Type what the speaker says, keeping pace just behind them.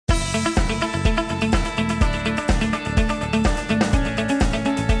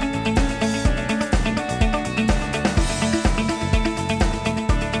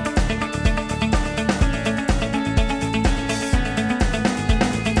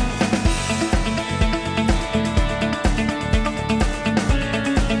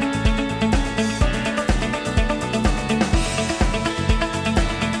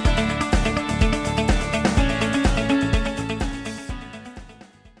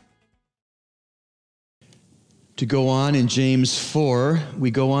to go on in James 4. We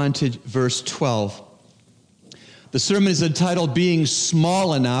go on to verse 12. The sermon is entitled, Being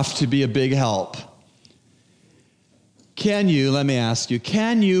Small Enough to Be a Big Help. Let me ask you,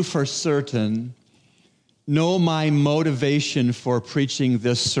 can you for certain know my motivation for preaching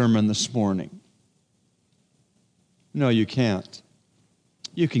this sermon this morning? No, you can't.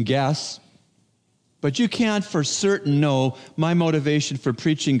 You can guess, but you can't for certain know my motivation for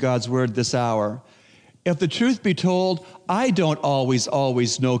preaching God's word this hour. If the truth be told, I don't always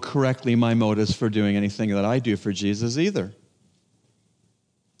know correctly my motives for doing anything that I do for Jesus either.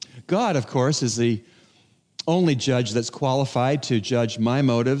 God, of course, is the only judge that's qualified to judge my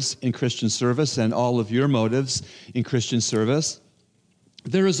motives in Christian service and all of your motives in Christian service.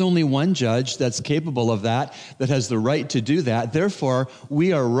 There is only one judge that's capable of that has the right to do that. Therefore,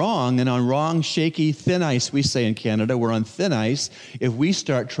 we are wrong, and on wrong, shaky, thin ice, we say in Canada, we're on thin ice if we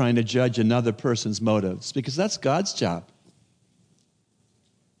start trying to judge another person's motives, because that's God's job.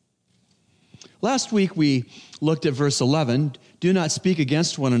 Last week, we looked at verse 11. Do not speak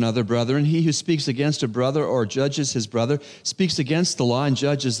against one another, brethren. He who speaks against a brother or judges his brother speaks against the law and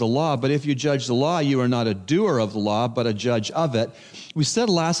judges the law. But if you judge the law, you are not a doer of the law, but a judge of it. We said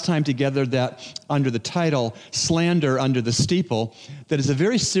last time together that under the title, Slander Under the Steeple, that is a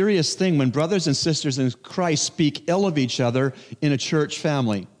very serious thing when brothers and sisters in Christ speak ill of each other in a church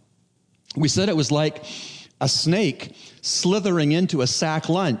family. We said it was like a snake slithering into a sack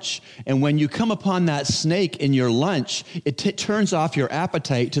lunch. And when you come upon that snake in your lunch, it turns off your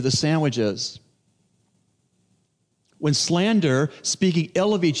appetite to the sandwiches. When slander, speaking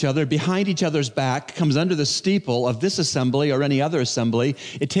ill of each other, behind each other's back, comes under the steeple of this assembly or any other assembly,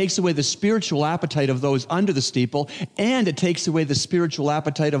 it takes away the spiritual appetite of those under the steeple, and it takes away the spiritual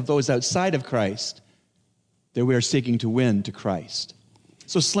appetite of those outside of Christ that we are seeking to win to Christ.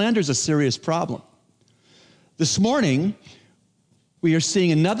 So slander is a serious problem. This morning, we are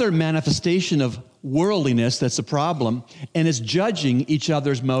seeing another manifestation of worldliness that's a problem, and it's judging each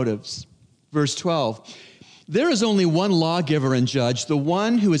other's motives. Verse 12, there is only one lawgiver and judge, the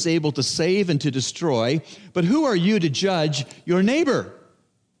one who is able to save and to destroy, but who are you to judge your neighbor?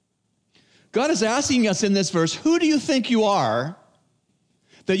 God is asking us in this verse, who do you think you are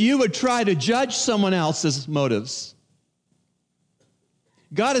that you would try to judge someone else's motives?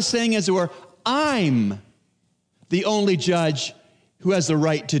 God is saying, as it were, I'm the only judge who has the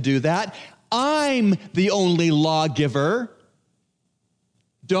right to do that. I'm the only lawgiver.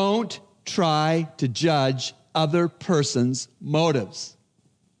 Don't try to judge other person's motives.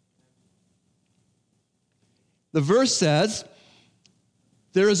 The verse says,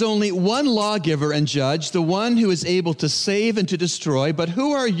 there is only one lawgiver and judge, the one who is able to save and to destroy. But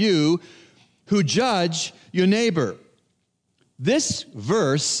who are you who judge your neighbor? This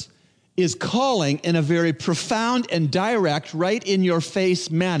verse is calling in a very profound and direct, right in your face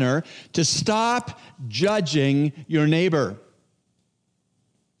manner to stop judging your neighbor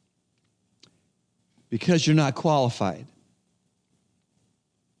because you're not qualified.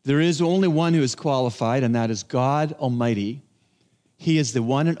 There is only one who is qualified, and that is God Almighty. He is the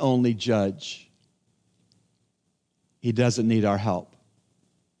one and only judge. He doesn't need our help.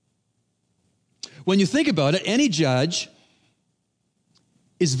 When you think about it, any judge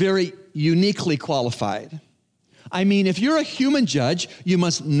is very uniquely qualified. I mean, if you're a human judge, you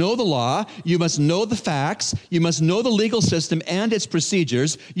must know the law, you must know the facts, you must know the legal system and its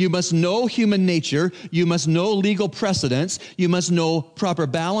procedures, you must know human nature, you must know legal precedents, you must know proper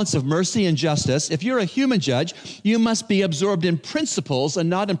balance of mercy and justice. If you're a human judge, you must be absorbed in principles and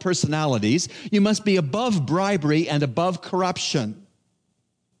not in personalities. You must be above bribery and above corruption.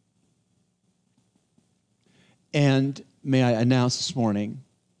 And may I announce this morning,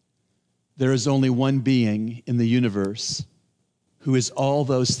 there is only one being in the universe who is all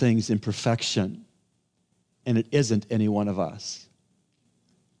those things in perfection, and it isn't any one of us.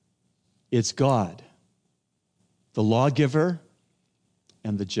 It's God, the lawgiver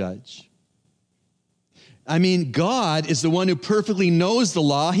and the judge. I mean, God is the one who perfectly knows the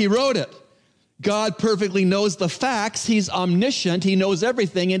law. He wrote it. God perfectly knows the facts. He's omniscient. He knows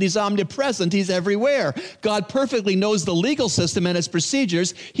everything, and he's omnipresent. He's everywhere. God perfectly knows the legal system and its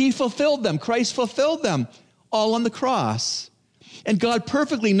procedures. He fulfilled them. Christ fulfilled them all on the cross. And God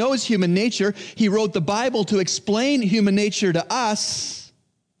perfectly knows human nature. He wrote the Bible to explain human nature to us.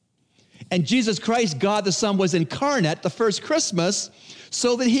 And Jesus Christ, God the Son, was incarnate the first Christmas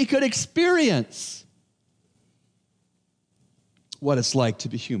so that he could experience what it's like to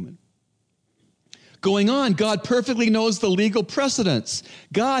be human. Going on, God perfectly knows the legal precedents.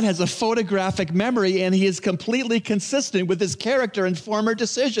 God has a photographic memory, and he is completely consistent with his character and former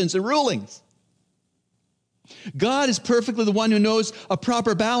decisions and rulings. God is perfectly the one who knows a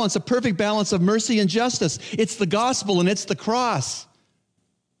proper balance, a perfect balance of mercy and justice. It's the gospel and it's the cross.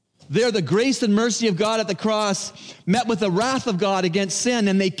 There, the grace and mercy of God at the cross met with the wrath of God against sin,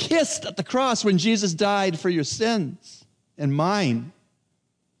 and they kissed at the cross when Jesus died for your sins and mine.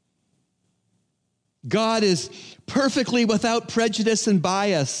 God is perfectly without prejudice and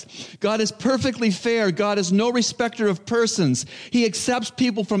bias. God is perfectly fair. God is no respecter of persons. He accepts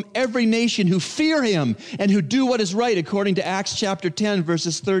people from every nation who fear him and who do what is right, according to Acts chapter 10,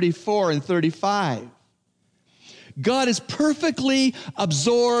 verses 34 and 35. God is perfectly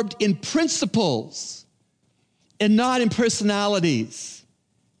absorbed in principles and not in personalities.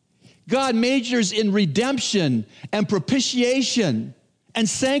 God majors in redemption and propitiation and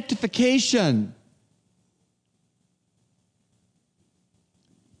sanctification.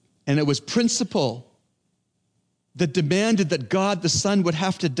 And it was principle that demanded that God the Son would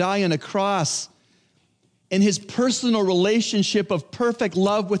have to die on a cross. And his personal relationship of perfect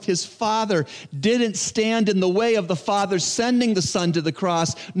love with his Father didn't stand in the way of the Father sending the Son to the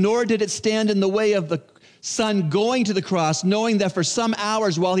cross, nor did it stand in the way of the Son going to the cross, knowing that for some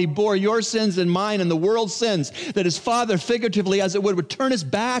hours while he bore your sins and mine and the world's sins, that his Father, figuratively as it would turn his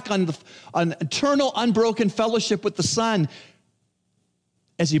back on eternal unbroken fellowship with the Son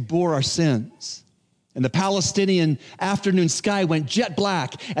as he bore our sins. And the Palestinian afternoon sky went jet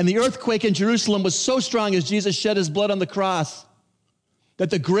black, and the earthquake in Jerusalem was so strong as Jesus shed his blood on the cross that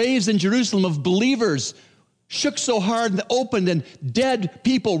the graves in Jerusalem of believers shook so hard and opened, and dead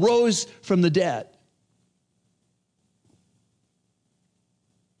people rose from the dead.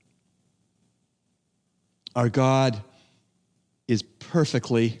 Our God is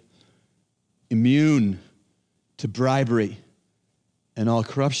perfectly immune to bribery and all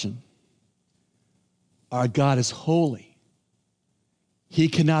corruption. Our God is holy. He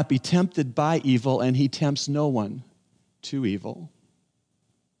cannot be tempted by evil, and he tempts no one to evil.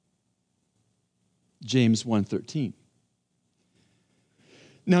 James 1:13.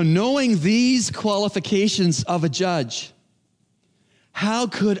 Now, knowing these qualifications of a judge, how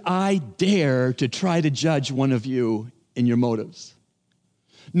could I dare to try to judge one of you in your motives?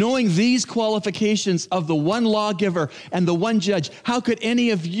 Knowing these qualifications of the one lawgiver and the one judge, how could any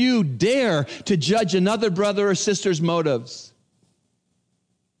of you dare to judge another brother or sister's motives?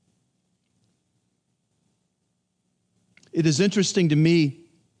 It is interesting to me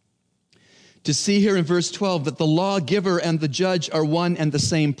to see here in verse 12 that the lawgiver and the judge are one and the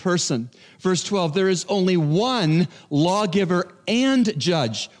same person. Verse 12, there is only one lawgiver and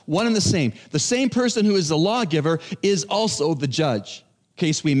judge, one and the same. The same person who is the lawgiver is also the judge. In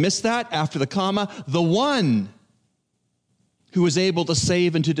case we missed that, after the comma, the one who is able to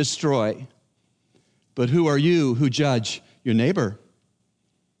save and to destroy. But who are you who judge your neighbor?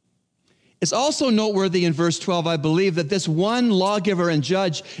 It's also noteworthy in verse 12, I believe, that this one lawgiver and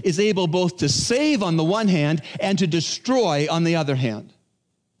judge is able both to save on the one hand and to destroy on the other hand.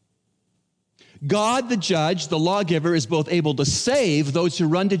 God, the judge, the lawgiver, is both able to save those who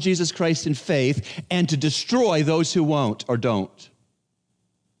run to Jesus Christ in faith and to destroy those who won't or don't.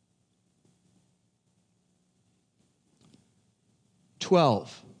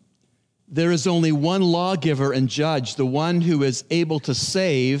 There is only one lawgiver and judge, the one who is able to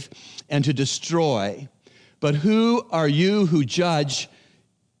save and to destroy. But who are you who judge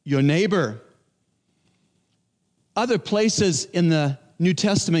your neighbor? Other places in the New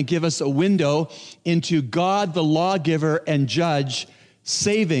Testament give us a window into God, the lawgiver and judge,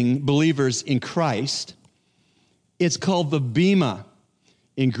 saving believers in Christ. It's called the Bema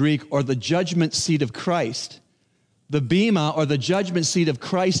in Greek, or the judgment seat of Christ. The Bema, or the judgment seat of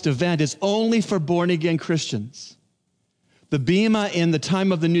Christ event, is only for born-again Christians. The Bema in the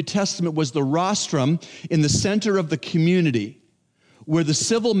time of the New Testament was the rostrum in the center of the community, where the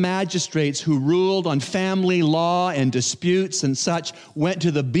civil magistrates who ruled on family law and disputes and such went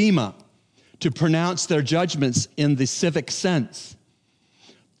to the Bema to pronounce their judgments in the civic sense.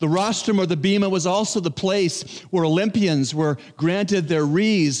 The rostrum, or the Bema, was also the place where Olympians were granted their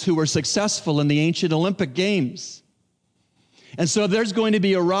wreaths who were successful in the ancient Olympic Games. And so there's going to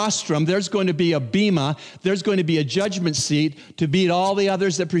be a rostrum, there's going to be a Bema, there's going to be a judgment seat to beat all the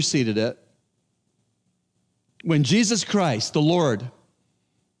others that preceded it. When Jesus Christ, the Lord,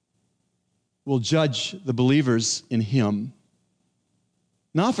 will judge the believers in him.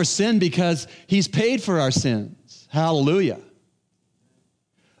 Not for sin, because he's paid for our sins. Hallelujah.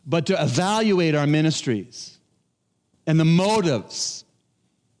 But to evaluate our ministries and the motives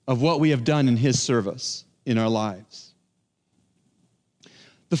of what we have done in his service in our lives.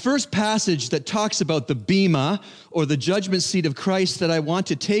 The first passage that talks about the Bema, or the judgment seat of Christ, that I want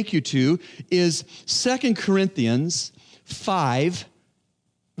to take you to is 2 Corinthians 5,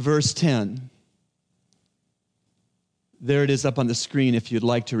 verse 10. There it is up on the screen if you'd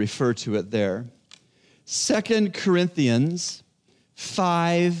like to refer to it there. 2 Corinthians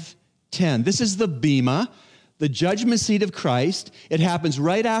 5:10. This is the Bema, the judgment seat of Christ. It happens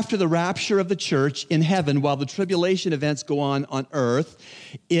right after the rapture of the church in heaven while the tribulation events go on earth.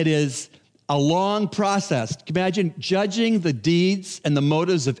 It is a long process. Imagine judging the deeds and the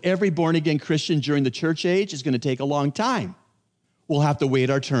motives of every born-again Christian during the church age is going to take a long time. We'll have to wait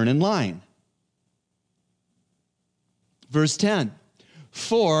our turn in line. Verse 10,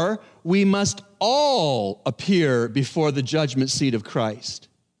 for we must all appear before the judgment seat of Christ,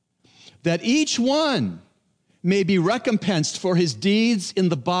 that each one may be recompensed for his deeds in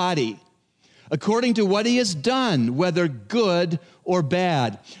the body, according to what he has done, whether good or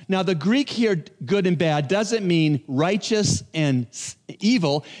bad. Now, the Greek here, good and bad, doesn't mean righteous and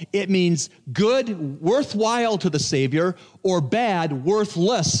evil. It means good, worthwhile to the Savior, or bad,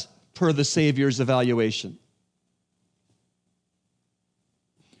 worthless per the Savior's evaluation.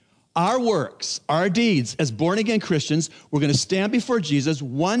 Our works, our deeds as born-again Christians, we're going to stand before Jesus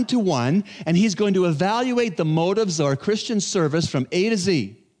one-to-one, and he's going to evaluate the motives of our Christian service from A to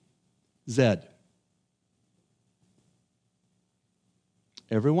Z. Z.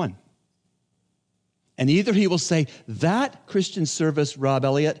 Everyone. And either he will say, that Christian service, Rob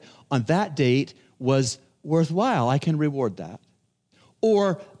Elliott, on that date was worthwhile. I can reward that.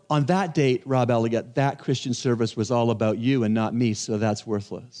 Or on that date, Rob Elliott, that Christian service was all about you and not me, so that's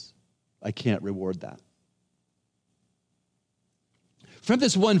worthless. I can't reward that. From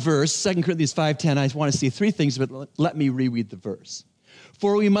this one verse, 2 Corinthians 5:10, I want to see three things, but let me reread the verse.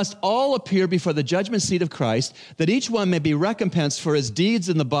 For we must all appear before the judgment seat of Christ, that each one may be recompensed for his deeds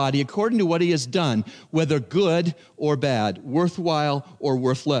in the body according to what he has done, whether good or bad, worthwhile or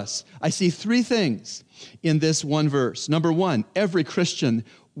worthless. I see three things in this one verse. Number one, every Christian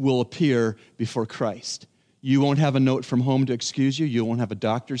will appear before Christ. You won't have a note from home to excuse you. You won't have a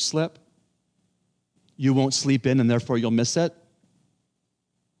doctor's slip. You won't sleep in, and therefore you'll miss it.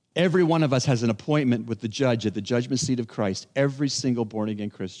 Every one of us has an appointment with the judge at the judgment seat of Christ. Every single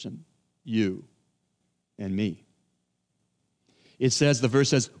born-again Christian. You and me. It says, the verse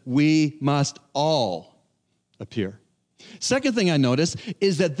says, we must all appear. Second thing I notice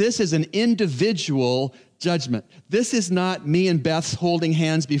is that this is an individual judgment. This is not me and Beth holding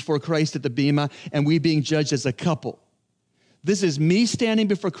hands before Christ at the Bema and we being judged as a couple. This is me standing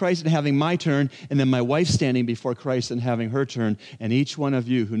before Christ and having my turn, and then my wife standing before Christ and having her turn, and each one of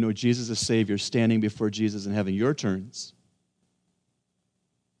you who know Jesus as Savior standing before Jesus and having your turns.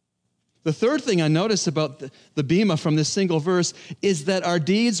 The third thing I notice about the Bema from this single verse is that our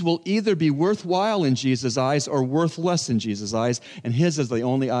deeds will either be worthwhile in Jesus' eyes or worthless in Jesus' eyes, and his is the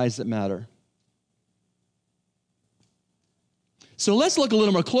only eyes that matter. So let's look a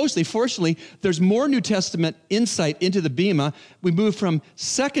little more closely. Fortunately, there's more New Testament insight into the Bema. We move from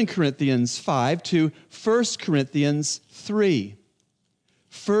 2 Corinthians 5 to 1 Corinthians 3.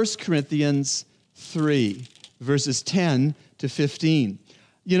 1 Corinthians 3, verses 10 to 15.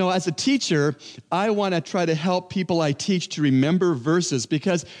 You know, as a teacher, I want to try to help people I teach to remember verses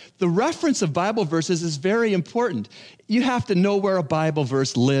because the reference of Bible verses is very important. You have to know where a Bible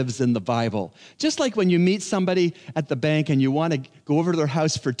verse lives in the Bible. Just like when you meet somebody at the bank and you want to go over to their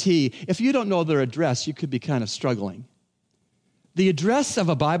house for tea, if you don't know their address, you could be kind of struggling. The address of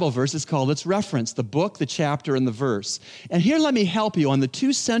a Bible verse is called its reference, the book, the chapter, and the verse. And here let me help you on the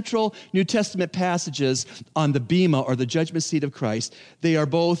two central New Testament passages on the Bema, or the judgment seat of Christ. They are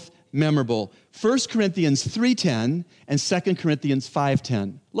both memorable. 1 Corinthians 3:10 and 2 Corinthians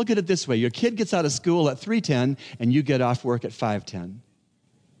 5:10. Look at it this way. Your kid gets out of school at 3:10 and you get off work at 5:10.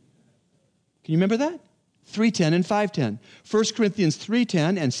 Can you remember that? 3:10 and 5:10. 1 Corinthians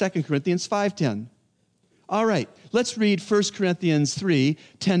 3:10 and 2 Corinthians 5:10. All right, let's read 1 Corinthians 3,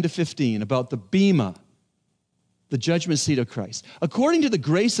 10 to 15 about the Bema, the judgment seat of Christ. According to the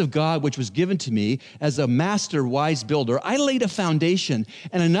grace of God which was given to me as a master wise builder, I laid a foundation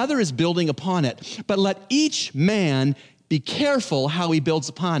and another is building upon it. But let each man be careful how he builds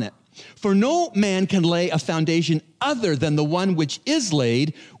upon it. For no man can lay a foundation other than the one which is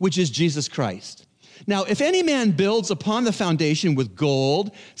laid, which is Jesus Christ. Now, if any man builds upon the foundation with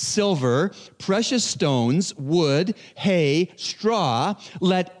gold, silver, precious stones, wood, hay, straw,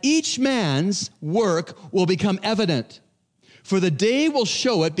 let each man's work will become evident. For the day will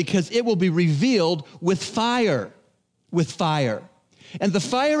show it, because it will be revealed with fire. With fire. And the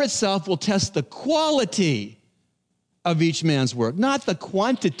fire itself will test the quality of each man's work. Not the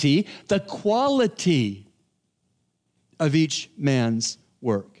quantity, the quality of each man's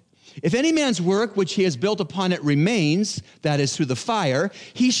work. If any man's work which he has built upon it remains, that is through the fire,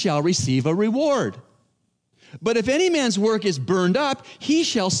 he shall receive a reward. But if any man's work is burned up, he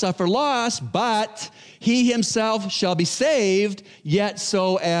shall suffer loss, but he himself shall be saved, yet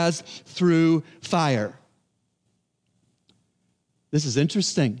so as through fire. This is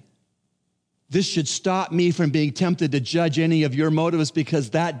interesting. This should stop me from being tempted to judge any of your motives, because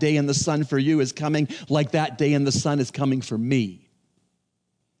that day in the sun for you is coming like that day in the sun is coming for me.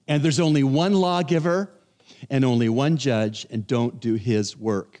 And there's only one lawgiver and only one judge, and don't do his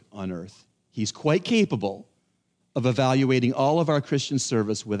work on earth. He's quite capable of evaluating all of our Christian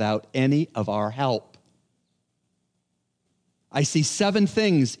service without any of our help. I see 7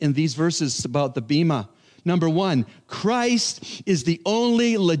 things in these verses about the Bema. Number 1, Christ is the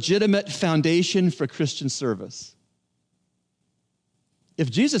only legitimate foundation for Christian service. If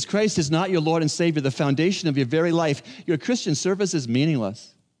Jesus Christ is not your Lord and Savior, the foundation of your very life, your Christian service is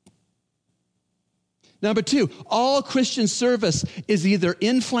meaningless. Number 2, all Christian service is either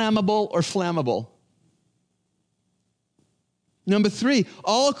inflammable or flammable. Number 3,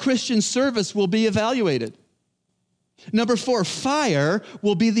 all Christian service will be evaluated. Number 4, fire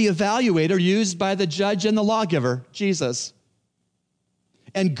will be the evaluator used by the judge and the lawgiver, Jesus.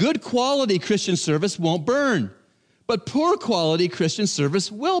 And good quality Christian service won't burn, but poor quality Christian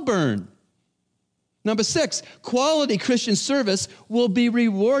service will burn. Number 6, quality Christian service will be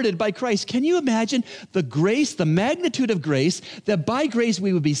rewarded by Christ. Can you imagine the grace, the magnitude of grace, that by grace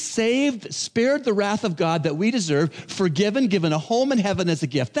we would be saved, spared the wrath of God that we deserve, forgiven, given a home in heaven as a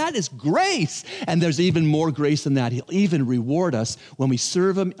gift? That is grace. And there's even more grace than that. He'll even reward us when we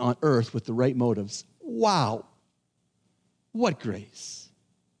serve him on earth with the right motives. Wow. What grace.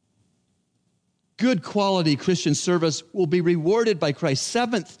 Good quality Christian service will be rewarded by Christ.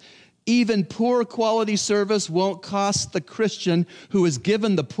 7th, even poor quality service won't cost the Christian who is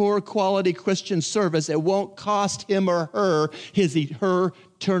given the poor quality Christian service. It won't cost him or her her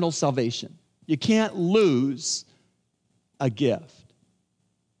eternal salvation. You can't lose a gift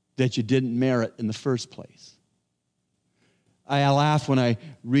that you didn't merit in the first place. I laugh when I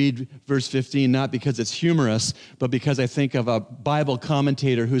read verse 15, not because it's humorous, but because I think of a Bible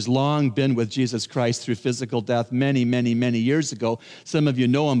commentator who's long been with Jesus Christ through physical death many, many, many years ago. Some of you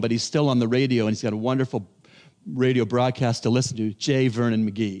know him, but he's still on the radio, and he's got a wonderful radio broadcast to listen to, J. Vernon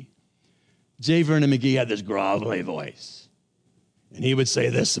McGee. J. Vernon McGee had this grovelly voice, and he would say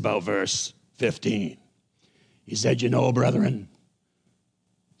this about verse 15. He said, "You know, brethren,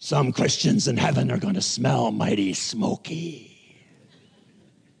 some Christians in heaven are going to smell mighty smoky,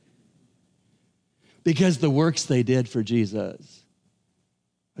 because the works they did for Jesus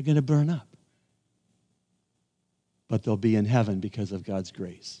are going to burn up. But they'll be in heaven because of God's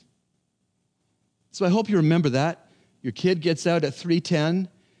grace." So I hope you remember that. Your kid gets out at 3:10,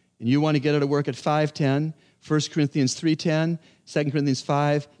 and you want to get out of work at 5:10. 1 Corinthians 3:10, 2 Corinthians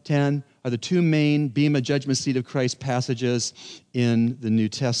 5:10 are the 2 main Bema judgment seat of Christ passages in the New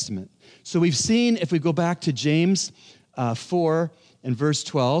Testament. So we've seen, if we go back to James 4 and verse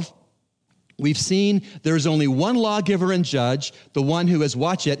 12, we've seen there is only one lawgiver and judge, the one who is,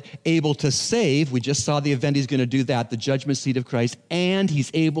 watch it, able to save. We just saw the event he's going to do that, the judgment seat of Christ, and he's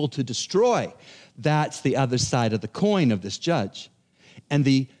able to destroy. That's the other side of the coin of this judge. And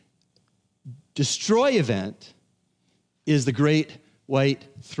the destroy event is the great white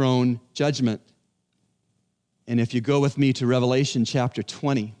throne judgment. And if you go with me to Revelation chapter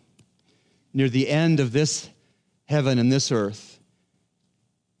 20, near the end of this heaven and this earth,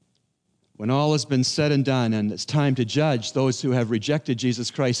 when all has been said and done and it's time to judge those who have rejected Jesus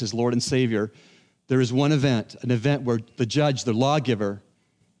Christ as Lord and Savior, there is one event, an event where the judge, the lawgiver,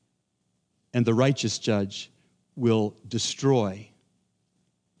 and the righteous judge will destroy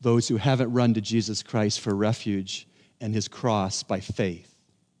those who haven't run to Jesus Christ for refuge and his cross by faith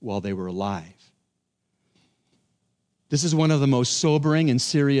while they were alive. This is one of the most sobering and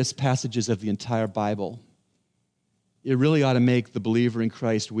serious passages of the entire Bible. It really ought to make the believer in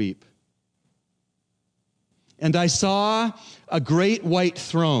Christ weep. "And I saw a great white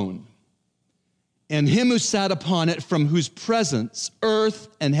throne, and him who sat upon it, from whose presence earth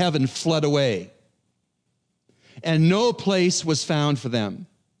and heaven fled away, and no place was found for them.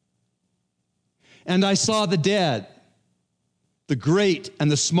 And I saw the dead, the great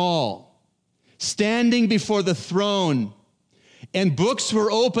and the small, standing before the throne, and books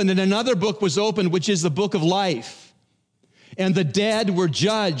were opened, and another book was opened, which is the book of life. And the dead were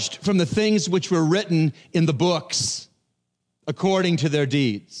judged from the things which were written in the books, according to their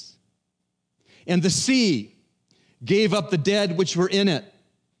deeds. And the sea gave up the dead which were in it.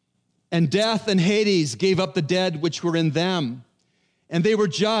 And death and Hades gave up the dead which were in them. And they were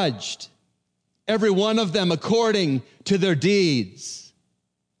judged, every one of them according to their deeds.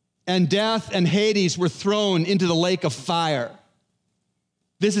 And death and Hades were thrown into the lake of fire.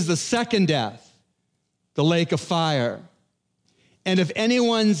 This is the second death, the lake of fire. And if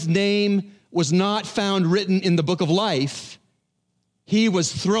anyone's name was not found written in the book of life, he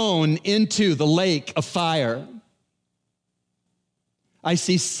was thrown into the lake of fire. I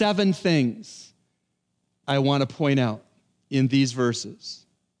see 7 things I want to point out in these verses.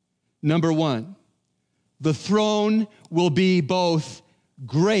 Number 1, the throne will be both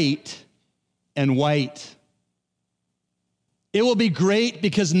great and white. It will be great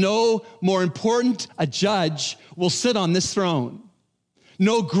because no more important a judge will sit on this throne.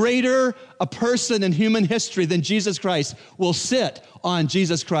 No greater a person in human history than Jesus Christ will sit on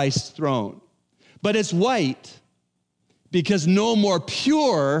Jesus Christ's throne. But it's white because no more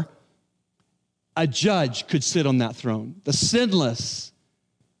pure a judge could sit on that throne. The sinless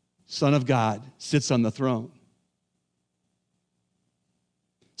Son of God sits on the throne.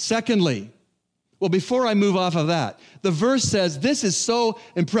 Secondly, well, before I move off of that, the verse says, this is so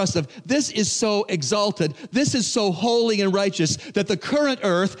impressive, this is so exalted, this is so holy and righteous that the current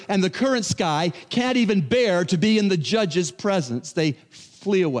earth and the current sky can't even bear to be in the judge's presence. They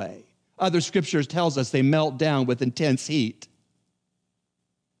flee away. Other scriptures tells us they melt down with intense heat.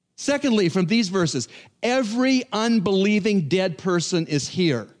 Secondly, from these verses, every unbelieving dead person is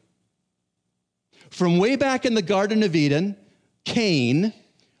here. From way back in the Garden of Eden, Cain,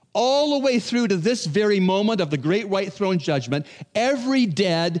 all the way through to this very moment of the great white throne judgment, every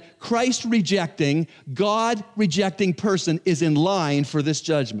dead, Christ-rejecting, God-rejecting person is in line for this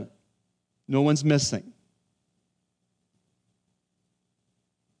judgment. No one's missing.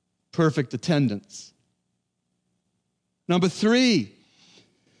 Perfect attendance. Number 3,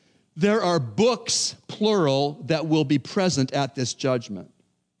 there are books, plural, that will be present at this judgment.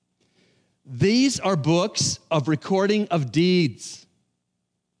 These are books of recording of deeds.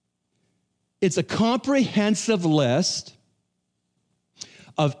 It's a comprehensive list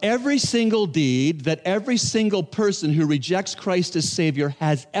of every single deed that every single person who rejects Christ as Savior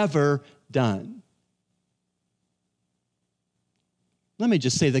has ever done. Let me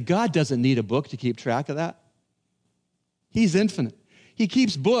just say that God doesn't need a book to keep track of that. He's infinite. He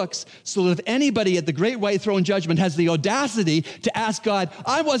keeps books so that if anybody at the great white throne judgment has the audacity to ask God,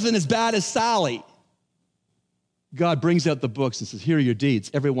 I wasn't as bad as Sally, God brings out the books and says, here are your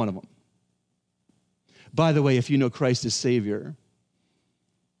deeds, every one of them. By the way, if you know Christ as Savior,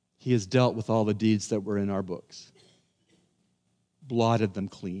 He has dealt with all the deeds that were in our books, blotted them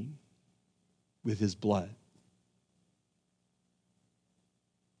clean with His blood.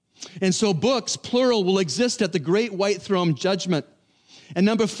 And so books, plural, will exist at the great white throne judgment. And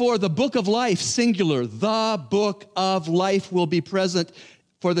number 4, the book of life, singular, the book of life will be present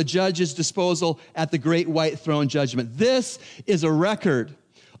for the judge's disposal at the great white throne judgment. This is a record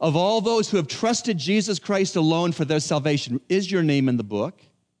of all those who have trusted Jesus Christ alone for their salvation. Is your name in the book?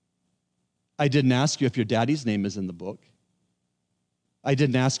 I didn't ask you if your daddy's name is in the book. I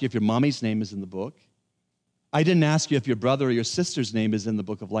didn't ask you if your mommy's name is in the book. I didn't ask you if your brother or your sister's name is in the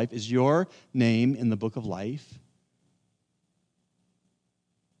book of life. Is your name in the book of life?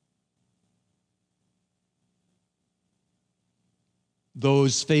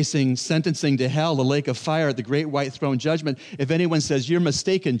 Those facing sentencing to hell, the lake of fire, at the great white throne judgment, if anyone says, you're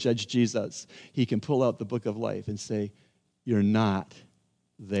mistaken, Judge Jesus, He can pull out the book of life and say, you're not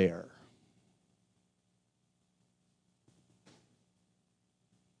there.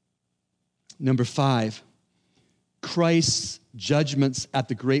 Number 5, Christ's judgments at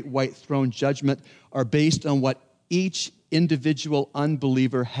the great white throne judgment are based on what each individual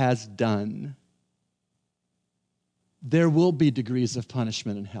unbeliever has done. There will be degrees of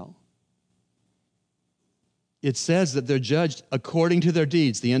punishment in hell. It says that they're judged according to their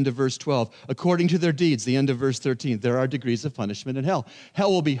deeds, the end of verse 12. According to their deeds, the end of verse 13. There are degrees of punishment in hell.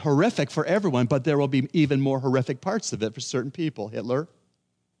 Hell will be horrific for everyone, but there will be even more horrific parts of it for certain people. Hitler,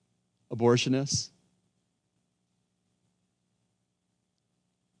 abortionists.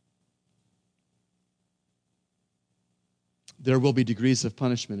 There will be degrees of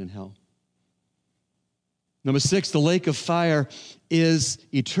punishment in hell. Number 6, the lake of fire is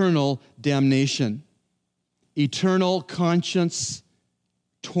eternal damnation. Eternal conscience,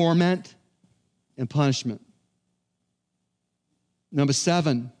 torment, and punishment. Number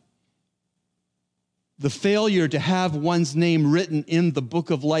 7, the failure to have one's name written in the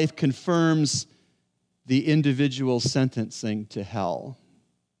book of life confirms the individual sentencing to hell.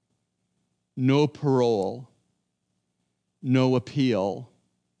 No parole no appeal,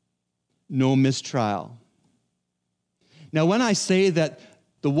 no mistrial. Now, when I say that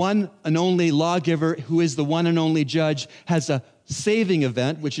the one and only lawgiver, who is the one and only judge, has a saving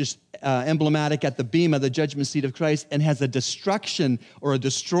event, which is emblematic at the Bema, the judgment seat of Christ, and has a destruction or a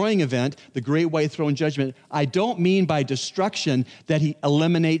destroying event, the great white throne judgment, I don't mean by destruction that he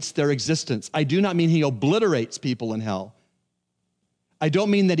eliminates their existence. I do not mean he obliterates people in hell. I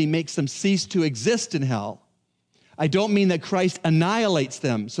don't mean that he makes them cease to exist in hell. I don't mean that Christ annihilates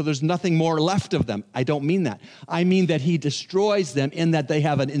them so there's nothing more left of them. I don't mean that. I mean that he destroys them in that they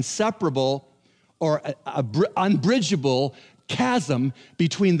have an inseparable or unbridgeable chasm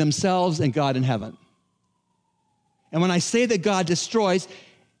between themselves and God in heaven. And when I say that God destroys,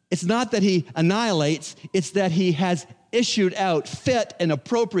 it's not that he annihilates, it's that he has issued out fit and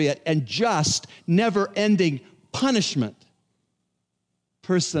appropriate and just, never-ending punishment,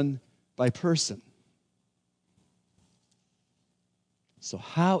 person by person. So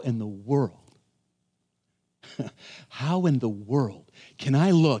how in the world can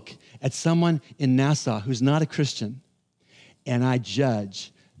I look at someone in Nassau who's not a Christian and I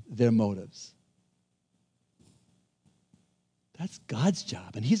judge their motives? That's God's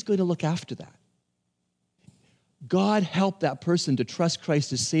job, and he's going to look after that. God help that person to trust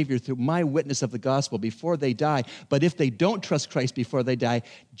Christ as Savior through my witness of the gospel before they die. But if they don't trust Christ before they die,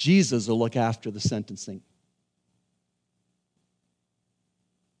 Jesus will look after the sentencing.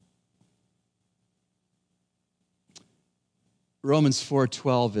 Romans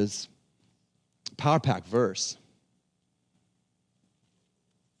 4:12 is a power-packed verse.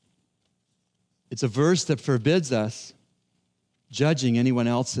 It's a verse that forbids us judging anyone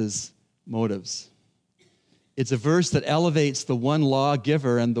else's motives. It's a verse that elevates the one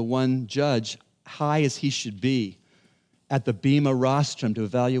lawgiver and the one judge high as he should be at the Bema rostrum to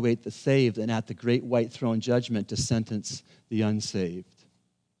evaluate the saved and at the great white throne judgment to sentence the unsaved.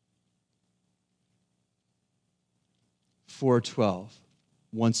 4:12,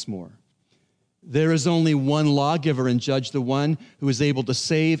 once more. There is only one lawgiver and judge, the one who is able to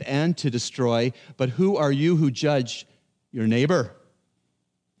save and to destroy. But who are you who judge your neighbor?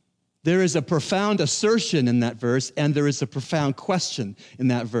 There is a profound assertion in that verse, and there is a profound question in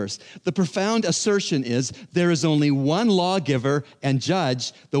that verse. The profound assertion is there is only one lawgiver and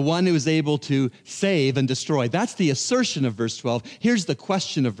judge, the one who is able to save and destroy. That's the assertion of verse 12. Here's the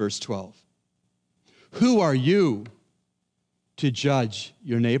question of verse 12. Who are you to judge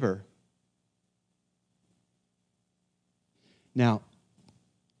your neighbor? Now,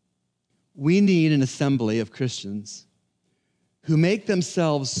 we need an assembly of Christians who make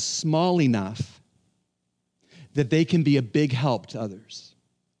themselves small enough that they can be a big help to others.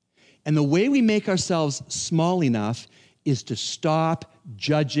 And the way we make ourselves small enough is to stop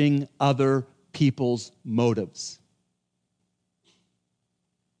judging other people's motives.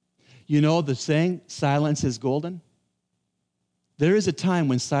 You know the saying, silence is golden? There is a time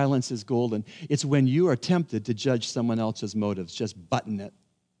when silence is golden. It's when you are tempted to judge someone else's motives. Just button it.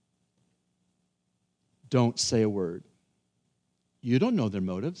 Don't say a word. You don't know their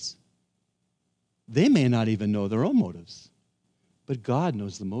motives. They may not even know their own motives. But God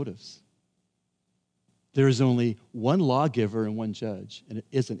knows the motives. There is only one lawgiver and one judge, and it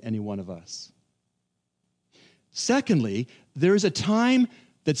isn't any one of us. Secondly, there is a time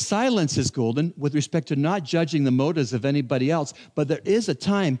that silence is golden with respect to not judging the motives of anybody else, but there is a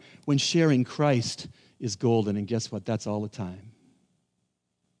time when sharing Christ is golden, and guess what? That's all the time.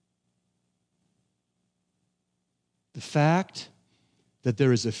 The fact that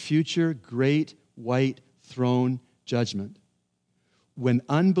there is a future great white throne judgment when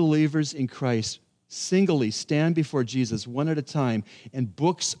unbelievers in Christ singly stand before Jesus one at a time, and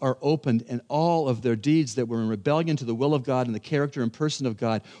books are opened, and all of their deeds that were in rebellion to the will of God and the character and person of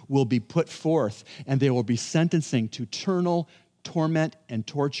God will be put forth, and they will be sentencing to eternal torment and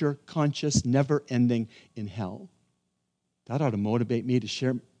torture, conscious, never-ending in hell. That ought to motivate me to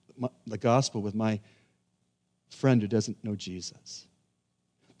share the gospel with my friend who doesn't know Jesus.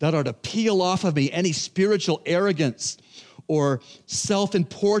 That ought to peel off of me any spiritual arrogance or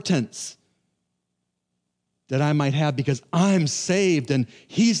self-importance that I might have because I'm saved and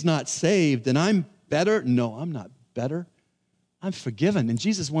he's not saved and I'm better. No, I'm not better. I'm forgiven, and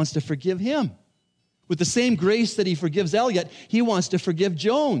Jesus wants to forgive him. With the same grace that he forgives Elliot, he wants to forgive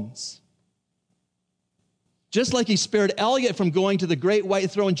Jones. Just like he spared Elliot from going to the great white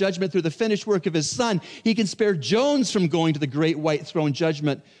throne judgment through the finished work of his son, he can spare Jones from going to the great white throne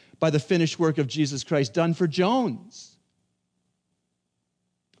judgment by the finished work of Jesus Christ done for Jones.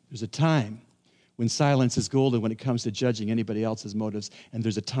 There's a time when silence is golden when it comes to judging anybody else's motives, and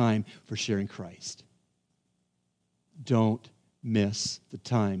there's a time for sharing Christ. Don't miss the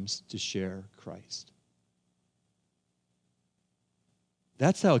times to share Christ.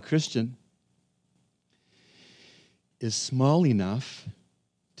 That's how a Christian is small enough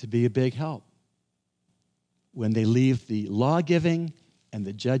to be a big help. When they leave the law-giving and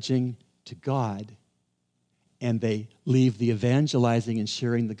the judging to God, and they leave the evangelizing and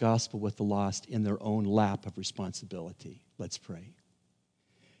sharing the gospel with the lost in their own lap of responsibility. Let's pray.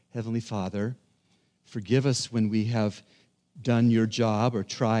 Heavenly Father, forgive us when we have done your job or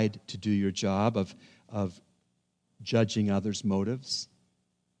tried to do your job of judging others' motives.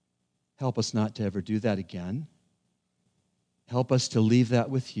 Help us not to ever do that again. Help us to leave that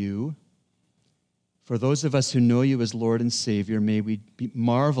with you. For those of us who know you as Lord and Savior, may we be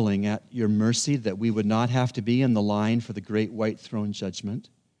marveling at your mercy that we would not have to be in the line for the great white throne judgment.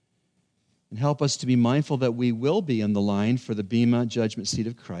 And help us to be mindful that we will be in the line for the Bema judgment seat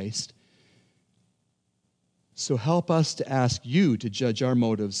of Christ. So help us to ask you to judge our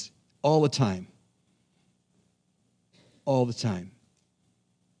motives all the time. All the time.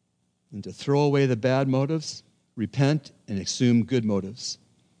 And to throw away the bad motives, repent, and assume good motives.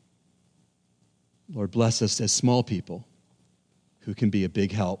 Lord, bless us as small people who can be a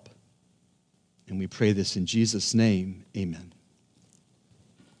big help. And we pray this in Jesus' name. Amen.